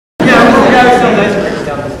guy who sells ice creams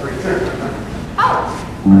down the street. Oh,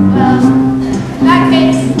 well, in that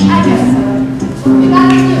case, I guess so. We got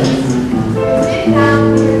the news. Sitting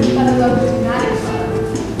down here in front of the United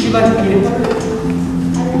Club. You like peanut butter?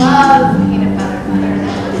 I love peanut butter.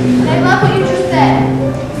 And I love what you just said.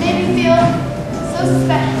 It made me feel so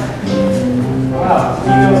special. Wow, you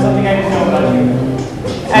know something I didn't know about you.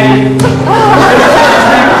 Hey,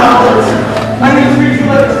 I'm going to treat you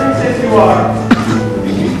like the princess you are.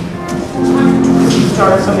 You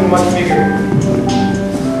started something much bigger.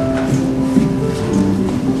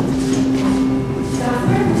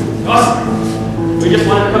 Johnsbury, we just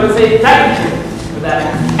wanted to come and say thank you for that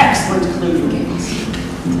excellent clue you gave us.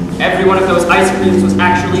 Every one of those ice creams was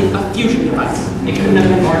actually a fusion device. It couldn't have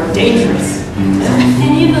been more dangerous.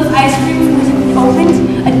 Any of those ice creams was opened,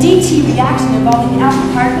 a DT reaction involving alpha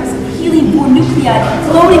particles of helium-4 nuclei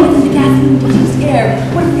floating within the gaseous air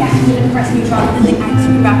would have reacted to compress neutrons within the ice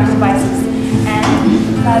cream wrapper devices. And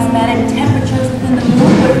plasmatic temperatures within the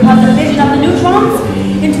moon would have caused the fission of the neutrons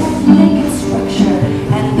into a naked structure.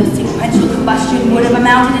 And the sequential combustion would have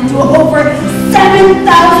amounted into over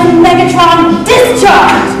 7,000 megatron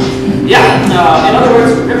discharge! Yeah, in other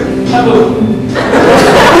words, kaboom.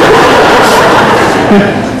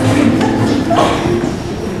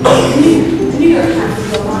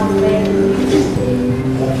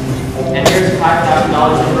 And here's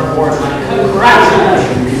 $5,000 in reward money.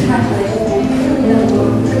 Congratulations!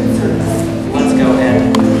 Let's go ahead.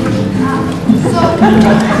 So,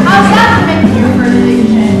 how's that for making your first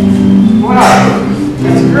addiction? Wow,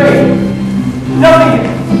 that's great. Nothing,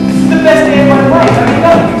 it's the best day of my life. I mean,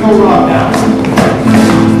 nothing can go wrong now.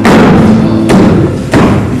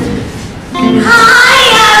 Hi,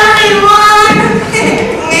 everyone!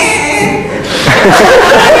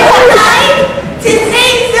 I'd like to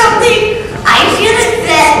say something I should have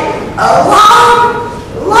said a long,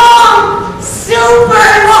 super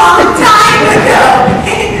long time ago.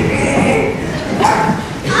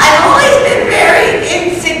 I've always been very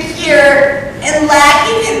insecure and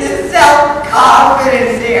lacking in the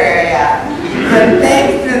self-confidence area. But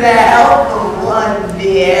thanks to the help of one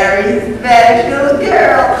very special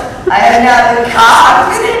girl, I am now the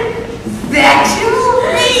confident sexual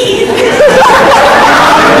beast.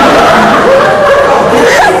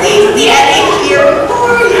 She's standing here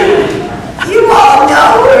for you. You all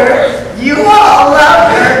know her. You all love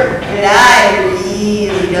her. But I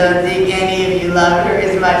really don't think any of you love her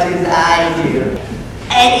as much as I do.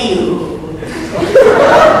 Anywho.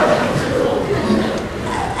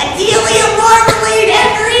 Adelia Marmalade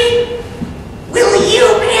Henry, will you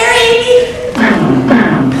marry me?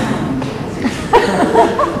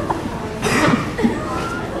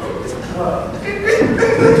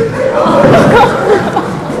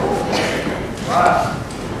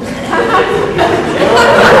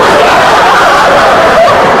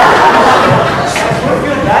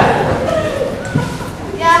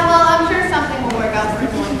 Yeah, well, I'm sure something will work out for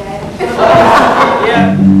us one day.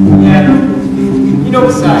 Yeah. You know,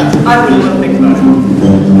 besides, I really want to think about it.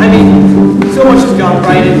 I mean, so much has gone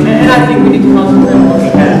right, and I think we need to concentrate on what we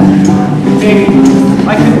have. Maybe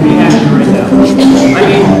I couldn't be happier right now. I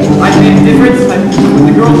mean, I've made a difference. I've been with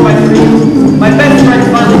the girls of my dreams. My best friend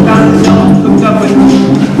finally found himself hooked up with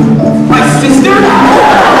my sister.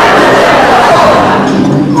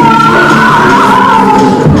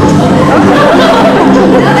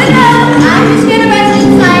 I'm just gonna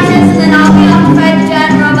resident scientist, and then I'll be off to fight the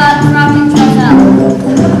giant robot and rocket truck up.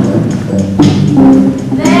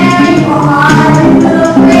 There you are,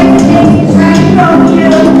 little crazy thing trying to from you.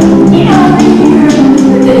 You know,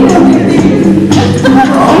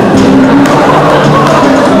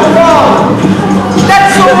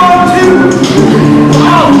 That's so wrong too!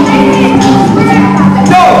 Oh.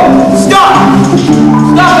 No! Stop!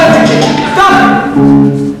 Stop everything! Stop it!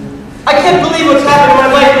 I can't believe what's happened in my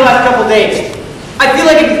life the last couple days. I feel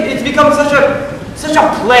like it's become such a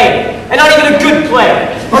play, and not even a good play.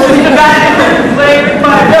 Or just a bad play written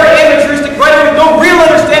by a very amateuristic writer with no real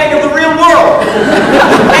understanding of the real world.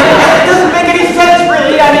 And it doesn't make any sense,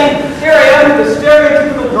 really. I mean, here I am with the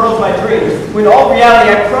stereotypical girl of my dreams, when in all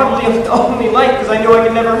reality I probably am the only like because I know I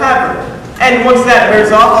can never have her. And once that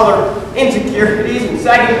wears off, all her insecurities and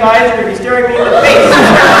sagging eyes are going to be staring me in the face.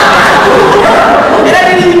 And I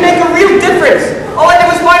didn't even make a real difference. All I did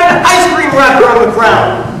was find an ice cream wrapper on the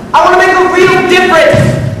ground. I want to make a real difference.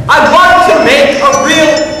 I want to make a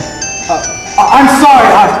real... I'm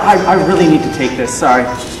sorry. I really need to take this. Sorry.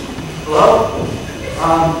 Hello?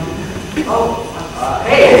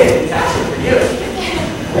 Hey, it's actually for you.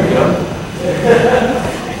 There you go.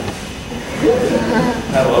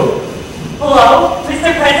 Hello? Hello,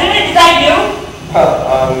 Mr. President, is that you?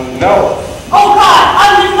 No.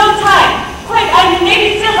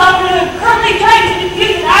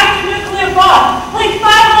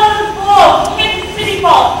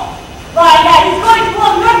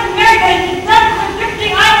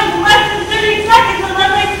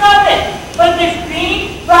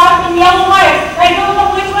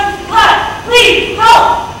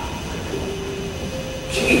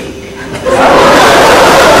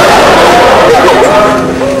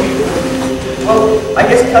 I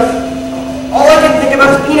guess because all I can think about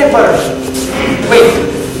is peanut butter. Wait.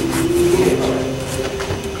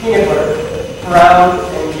 Peanut butter. Brown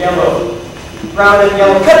and yellow. Brown and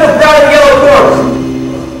yellow. Cut the brown and yellow cords!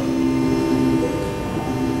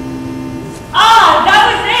 Ah, that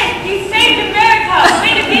was it! You saved America!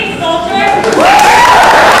 Way to be, soldier!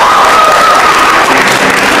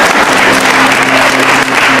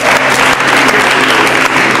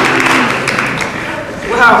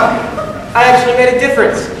 Wow, I actually made a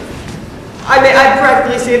difference. I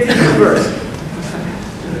practically saved the universe.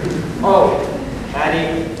 Oh,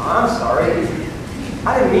 Maddie, I'm sorry. I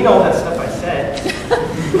didn't mean all that stuff I said.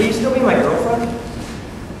 Will you still be my girlfriend?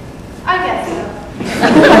 I guess so. I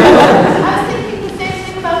was thinking the same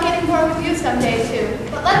thing about getting more with you someday, too.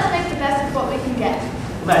 But let's make the best of what we can get.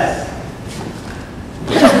 Let's.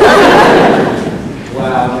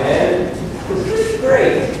 Wow, man. This is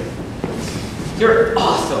great. You're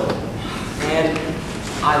awesome. And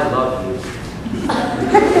I love you. In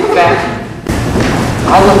fact, I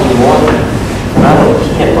love you more than I love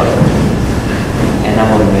peanut butter. And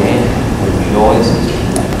I'm a man who enjoys his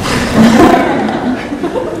peanut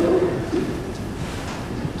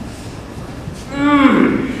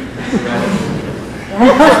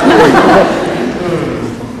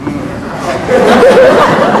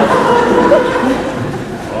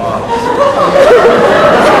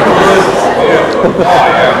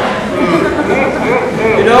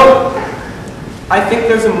You know, I think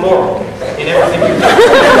there's a moral in everything you do.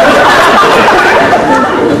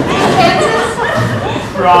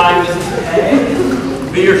 Crime isn't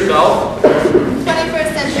pay. Be yourself.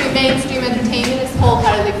 21st century mainstream entertainment is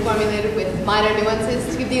wholeheartedly formulated with minor nuances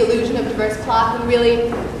to give the illusion of diverse plot when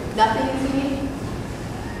really nothing is needed.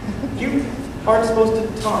 You aren't supposed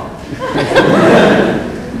to talk.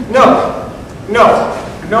 No,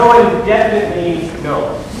 and definitely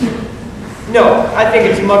no. No, I think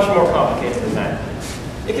it's much more complicated than that.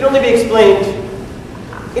 It can only be explained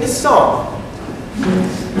in a song.